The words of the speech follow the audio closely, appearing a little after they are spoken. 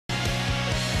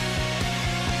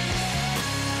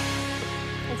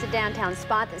It's a downtown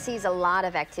spot that sees a lot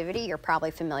of activity. You're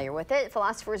probably familiar with it.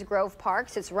 Philosophers Grove Park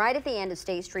sits right at the end of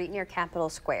State Street near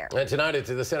Capitol Square. And tonight it's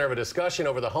at the center of a discussion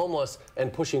over the homeless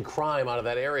and pushing crime out of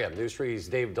that area. News 3's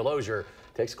Dave Delosier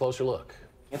takes a closer look.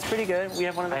 It's pretty good.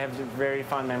 I have very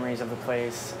fond memories of the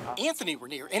place. Anthony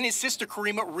Rainier and his sister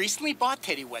Karima recently bought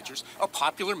Teddy Wedger's, a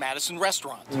popular Madison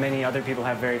restaurant. Many other people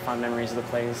have very fond memories of the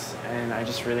place, and I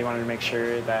just really wanted to make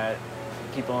sure that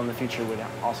people in the future would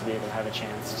also be able to have a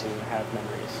chance to have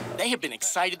memories. They have been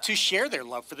excited to share their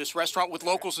love for this restaurant with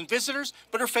locals and visitors,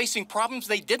 but are facing problems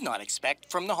they did not expect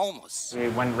from the homeless. We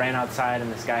ran outside, and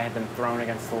this guy had been thrown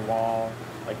against the wall,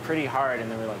 like pretty hard,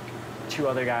 and there were like two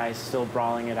other guys still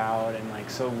brawling it out, and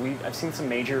I've seen some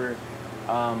major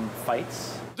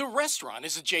fights. The restaurant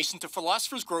is adjacent to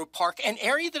Philosophers Grove Park, an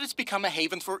area that has become a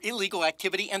haven for illegal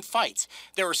activity and fights.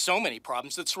 There are so many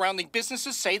problems that surrounding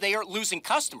businesses say they are losing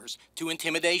customers to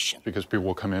intimidation. Because people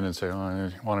will come in and say, oh,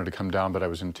 I wanted to come down, but I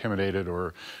was intimidated,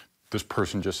 or this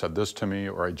person just said this to me,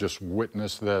 or I just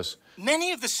witnessed this.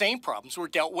 Many of the same problems were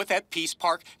dealt with at Peace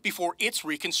Park before its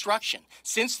reconstruction.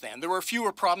 Since then, there are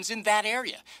fewer problems in that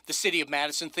area. The City of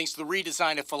Madison thinks the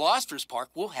redesign of Philosophers Park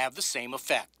will have the same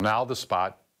effect. Now the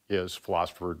spot is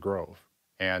Philosopher Grove.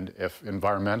 And if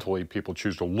environmentally people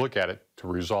choose to look at it to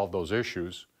resolve those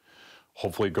issues,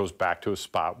 hopefully it goes back to a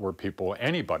spot where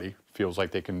anybody feels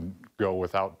like they can go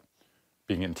without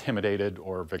being intimidated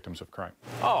or victims of crime.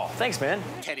 Oh, thanks, man.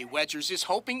 Teddy Wedger's is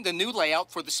hoping the new layout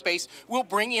for the space will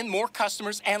bring in more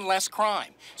customers and less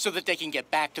crime so that they can get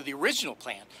back to the original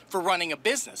plan for running a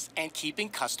business and keeping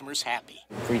customers happy.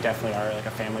 We definitely are like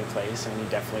a family place, and we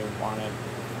definitely want to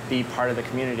be part of the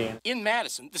community. In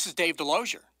Madison, this is Dave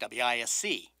Delosier,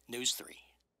 WISC News 3.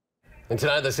 And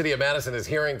tonight, the City of Madison is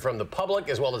hearing from the public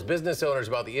as well as business owners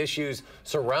about the issues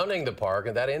surrounding the park,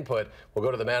 and that input will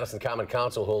go to the Madison Common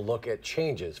Council, who will look at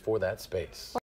changes for that space.